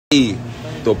The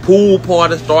pool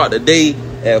party start today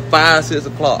at 5, 6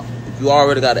 o'clock. If you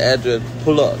already got the address,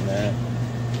 pull up, man.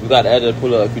 You got the address,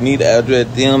 pull up. If you need the address,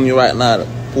 DM me right now. The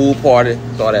pool party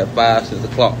start at 5, 6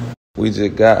 o'clock. We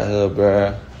just got here,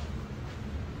 bruh.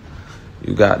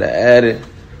 You got to add it.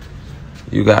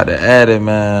 You got to add it,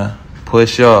 man.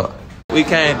 Push up. We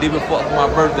came deep and fuck for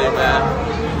my birthday,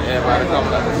 man. Everybody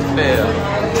coming up to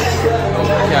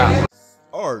spell.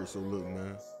 Alright, so look,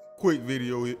 man. Quick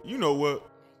video here. You know what?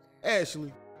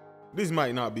 Actually, this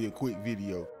might not be a quick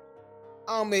video.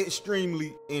 I'm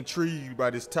extremely intrigued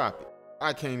by this topic.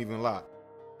 I can't even lie.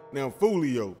 Now,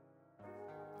 Foolio,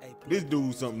 this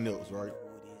dude's something else, right?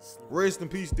 Rest in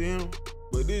peace to him,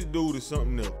 but this dude is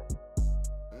something else.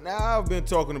 Now, I've been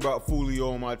talking about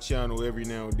Foolio on my channel every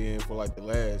now and then for like the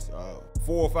last 4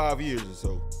 or 5 years or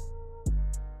so.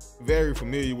 Very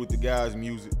familiar with the guy's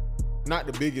music. Not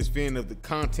the biggest fan of the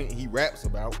content he raps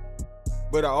about,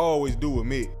 but I always do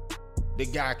admit, the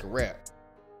guy can rap.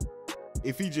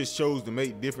 If he just chose to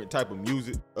make different type of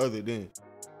music other than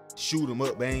shoot 'em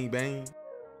up, bang, bang,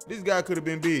 this guy could have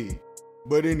been big.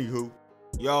 But anywho,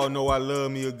 y'all know I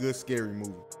love me a good scary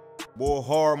movie. Boy,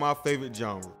 horror my favorite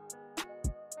genre.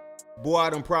 Boy, I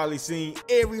done probably seen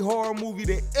every horror movie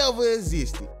that ever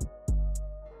existed.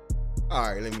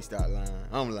 All right, let me stop lying.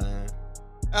 I'm lying.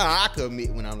 I can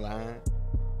admit when I'm lying.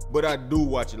 But I do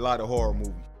watch a lot of horror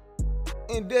movies.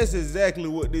 And that's exactly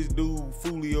what this dude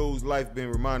Foolio's life been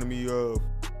reminding me of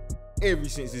ever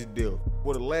since his death.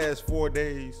 For the last 4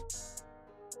 days,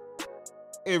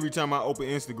 every time I open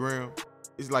Instagram,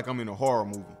 it's like I'm in a horror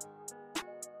movie.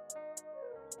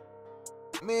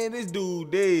 Man, this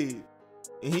dude dead,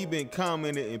 and he been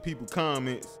commenting in people's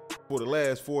comments for the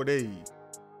last 4 days.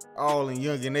 All in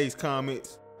Yungeen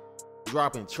comments,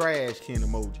 dropping trash can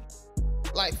emoji.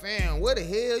 Like, fam, where the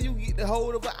hell you get the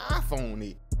hold of an iPhone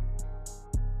at?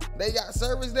 They got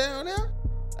service down there?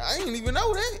 I ain't even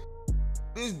know that.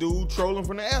 This dude trolling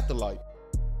from the afterlife.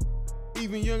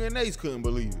 Even Yungeen couldn't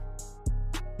believe it.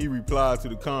 He replied to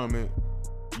the comment,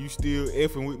 "You still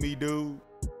effing with me, dude?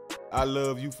 I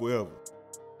love you forever."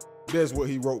 That's what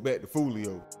he wrote back to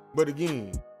Foolio. But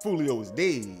again, Foolio is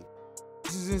dead.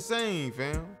 This is insane,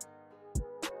 fam.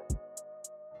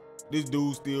 This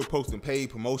dude still posting paid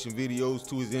promotion videos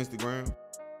to his Instagram.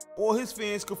 Boy, his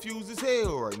fans confused as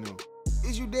hell right now.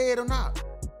 Is you dead or not?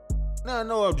 Now, I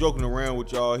know I'm joking around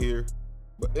with y'all here,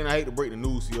 and I hate to break the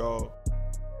news to y'all,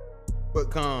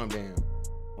 but calm down,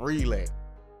 relax.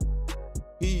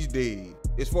 He's dead,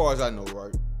 as far as I know,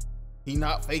 right? He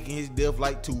not faking his death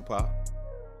like Tupac.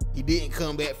 He didn't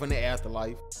come back from the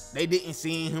afterlife. They didn't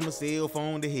send him a cell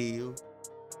phone to hell.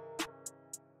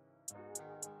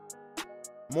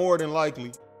 More than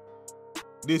likely,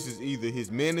 this is either his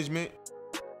management,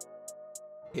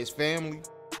 his family,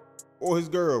 or his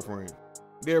girlfriend.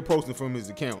 They're posting from his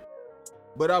account.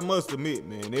 But I must admit,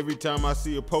 man, every time I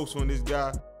see a post from this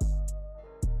guy,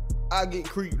 I get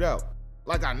creeped out.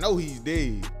 Like, I know he's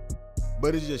dead,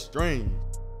 but it's just strange.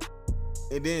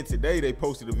 And then today they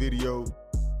posted a video.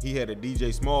 He had a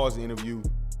DJ Smalls interview,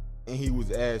 and he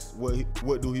was asked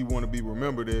what do he want to be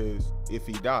remembered as if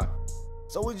he died.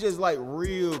 So it's just like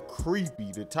real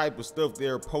creepy, the type of stuff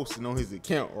they're posting on his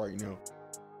account right now.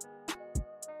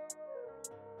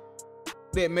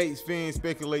 That makes fans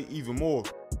speculate even more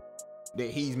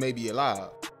that he's maybe alive.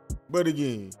 But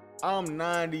again, I'm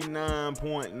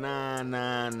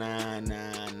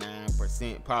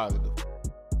 99.99999% positive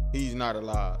he's not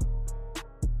alive.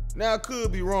 Now, I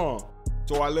could be wrong,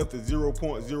 so I left it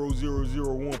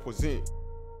 0.0001%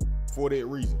 for that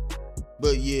reason.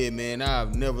 But yeah, man,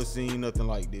 I've never seen nothing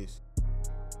like this.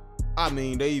 I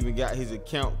mean, they even got his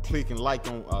account clicking like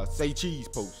on Say Cheese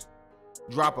posts,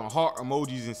 dropping heart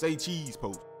emojis and Say Cheese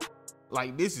posts.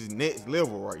 Like, this is next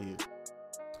level right here.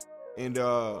 And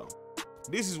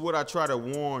this is what I try to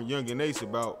warn Yungeen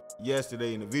about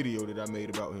yesterday in the video that I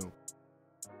made about him.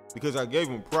 Because I gave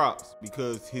him props,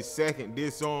 because his second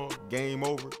diss song, Game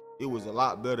Over, it was a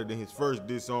lot better than his first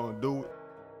diss song, Do It.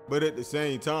 But at the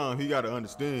same time, he gotta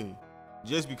understand,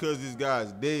 just because this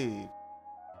guy's dead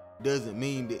doesn't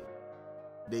mean that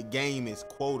the game is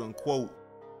quote unquote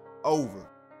over.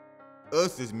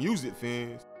 Us as music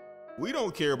fans, we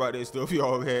don't care about that stuff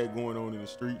y'all had going on in the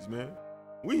streets, man.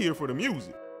 We here for the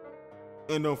music.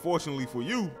 And unfortunately for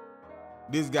you,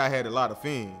 this guy had a lot of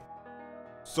fans.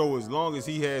 So as long as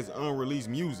he has unreleased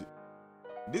music,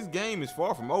 this game is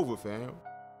far from over, fam.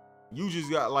 You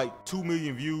just got like 2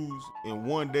 million views in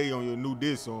 1 day on your new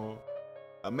diss song.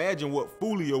 Imagine what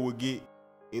Foolio would get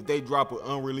if they drop an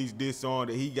unreleased diss song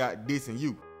that he got dissing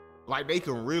you. Like, they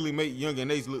can really make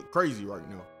Yungeen look crazy right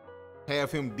now.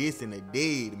 Have him dissing a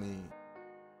dead man.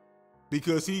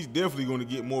 because he's definitely going to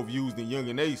get more views than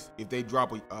Yungeen Ace if they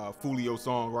drop a Foolio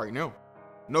song right now.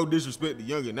 No disrespect to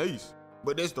Yungeen Ace,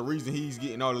 but that's the reason he's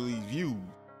getting all of these views.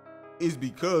 It's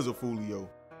because of Foolio.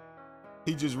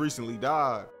 He just recently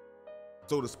died,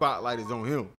 so the spotlight is on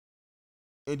him.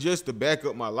 And just to back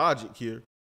up my logic here,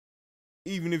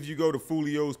 even if you go to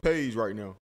Foolio's page right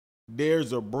now,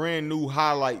 there's a brand new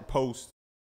highlight post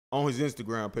on his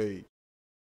Instagram page.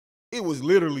 It was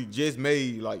literally just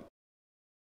made like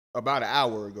about an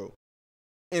hour ago.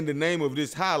 And the name of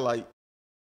this highlight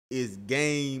is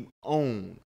Game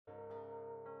On.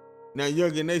 Now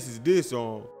Yungeen Ace's diss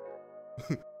song,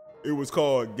 it was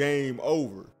called Game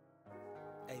Over.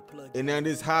 And now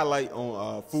this highlight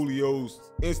on Foolio's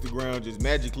Instagram just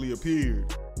magically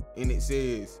appeared and it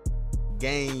says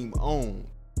Game On.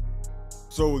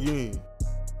 So again,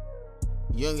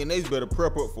 Yungeen Ace better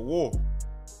prep up for war,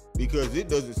 because it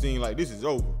doesn't seem like this is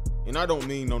over. And I don't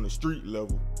mean on the street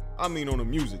level, I mean on the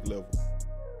music level.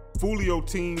 Foolio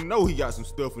team know he got some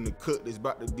stuff in the cut that's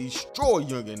about to destroy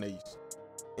Yungeen Ace.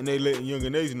 And they letting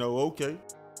Yungeen Ace know, okay,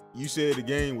 you said the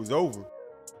game was over,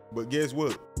 but guess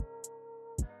what?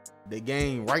 The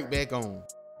game right back on.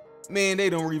 Man, they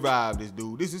don't revive this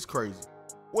dude. This is crazy.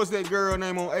 What's that girl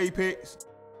name on Apex?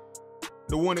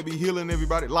 The one that be healing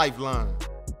everybody? Lifeline.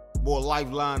 Boy,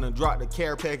 Lifeline done dropped the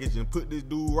care package and put this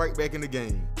dude right back in the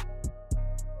game.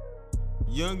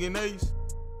 Yungeen Ace,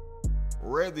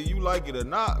 whether you like it or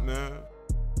not, man,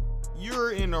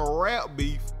 you're in a rap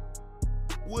beef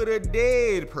with a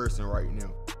dead person right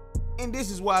now. And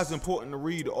this is why it's important to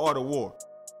read The Art of War.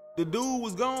 The dude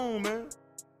was gone, man.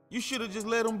 You should have just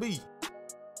let him be.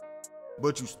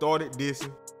 But you started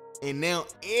dissing, and now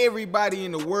everybody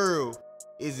in the world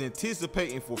is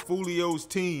anticipating for Foolio's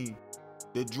team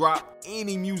to drop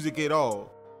any music at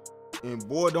all. And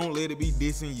boy, don't let it be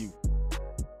dissing you.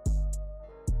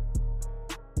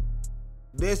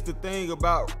 That's the thing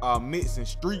about mixing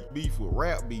street beef with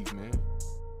rap beef, man.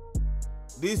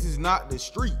 This is not the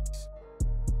streets.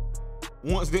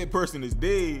 Once that person is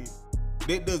dead,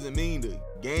 that doesn't mean the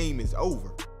game is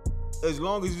over. As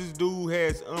long as this dude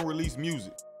has unreleased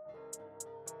music.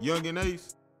 Yungeen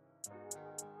Ace,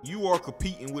 you are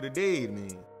competing with a dead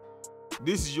man.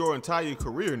 This is your entire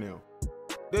career now.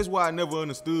 That's why I never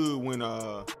understood when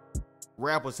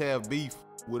rappers have beef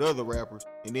with other rappers,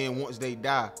 and then once they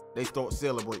die, they start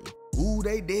celebrating. Ooh,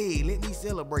 they dead, let me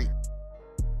celebrate.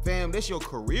 Fam, that's your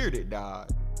career that died.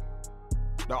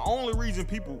 The only reason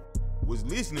people was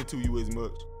listening to you as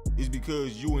much is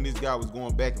because you and this guy was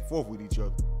going back and forth with each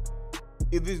other.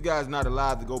 If this guy's not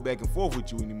alive to go back and forth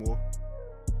with you anymore,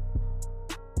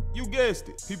 you guessed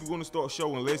it, people gonna start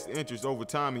showing less interest over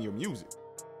time in your music.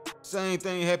 Same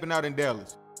thing happened out in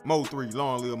Dallas. Mo 3,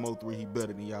 long live Mo 3, he better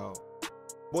than y'all.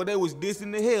 Boy, they was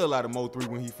dissing the hell out of Mo 3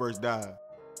 when he first died.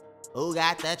 Who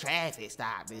got the traffic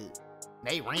stop, dude?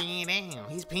 They ran down,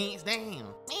 his pants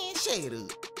down. Man, shut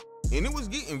up. And it was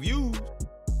getting views.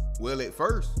 Well, at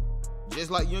first,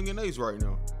 just like Yungeen Ace right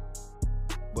now.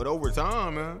 But over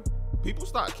time, man, people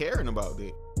start caring about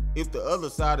that. If the other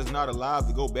side is not alive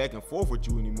to go back and forth with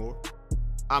you anymore,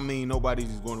 I mean, nobody's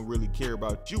just gonna really care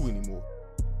about you anymore.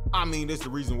 I mean, that's the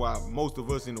reason why most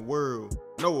of us in the world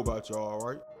know about y'all,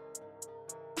 right?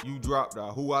 You dropped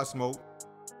Who I Smoke,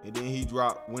 and then he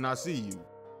dropped When I See You.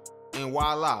 And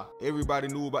voila, everybody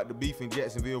knew about the beef in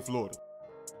Jacksonville, Florida.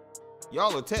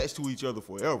 Y'all attached to each other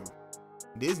forever.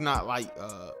 This not like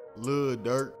Lil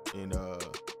Durk and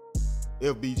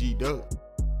FBG Duck.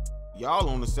 Y'all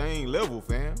on the same level,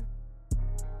 fam.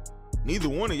 Neither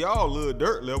one of y'all Lil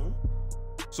Durk level.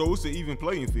 So it's an even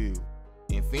playing field.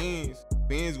 And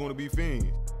fans gonna be fans.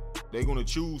 They gonna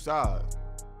choose sides.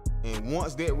 And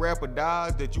once that rapper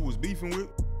dies that you was beefing with,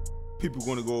 people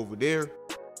gonna go over there,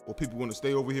 or people gonna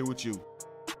stay over here with you.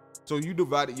 So you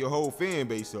divided your whole fan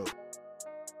base up.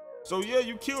 So yeah,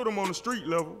 you killed them on the street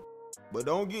level, but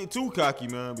don't get too cocky,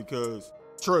 man, because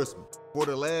trust me, for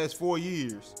the last 4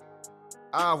 years,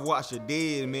 I've watched a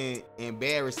dead man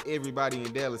embarrass everybody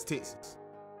in Dallas, Texas.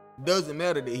 Doesn't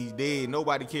matter that he's dead,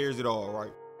 nobody cares at all,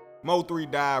 right? Mo 3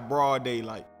 died broad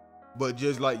daylight, but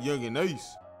just like Yungeen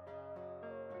Ace,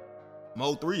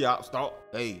 Mo 3 ops thought,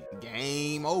 hey,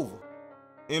 game over.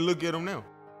 And look at him now,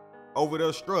 over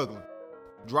there struggling,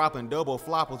 dropping double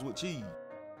floppers with cheese.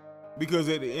 Because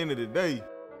at the end of the day,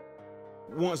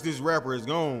 once this rapper is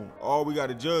gone, all we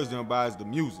gotta judge them by is the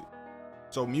music.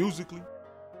 So musically,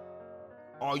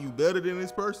 are you better than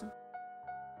this person?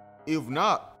 If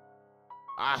not,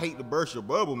 I hate to burst your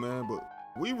bubble, man, but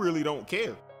we really don't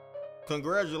care.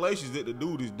 Congratulations that the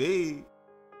dude is dead,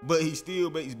 but he still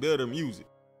makes better music.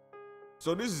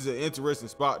 So this is an interesting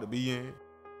spot to be in.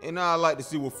 And now I'd like to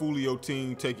see what Foolio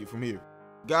team take it from here.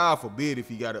 God forbid if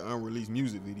he got an unreleased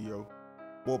music video.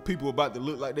 Boy, people about to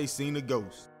look like they seen a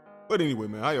ghost. But anyway,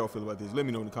 man, how y'all feel about this? Let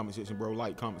me know in the comment section, bro.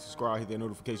 Like, comment, subscribe, hit that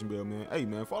notification bell, man. Hey,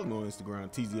 man, follow me on Instagram,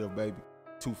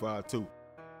 TZFBaby252.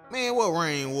 Man, what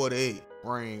rainwater is?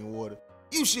 Rainwater.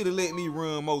 You should have let me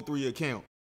run Mo3 account.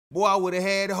 Boy, I would have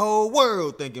had the whole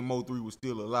world thinking Mo3 was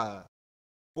still alive.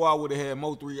 Boy, I would have had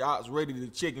Mo3 ops ready to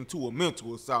check into a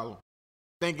mental asylum,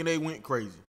 thinking they went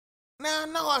crazy. Now, I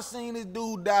know I seen this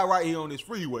dude die right here on this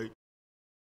freeway.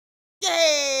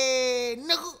 Yeah,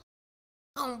 nigga,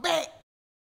 I'm back.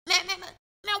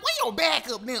 Now, where your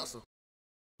backup dancer?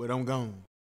 But I'm gone.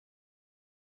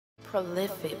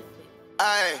 Prolific.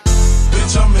 Aye.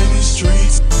 Bitch, I'm in these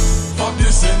streets. Fuck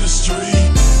this industry.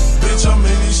 Bitch, I'm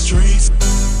in these streets.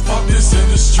 Fuck this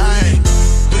industry. Aye.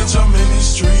 Bitch, I'm in these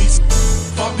streets.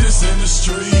 Fuck this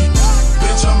industry.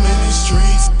 Bitch, I'm in these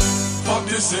streets. Fuck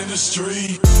this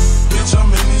industry.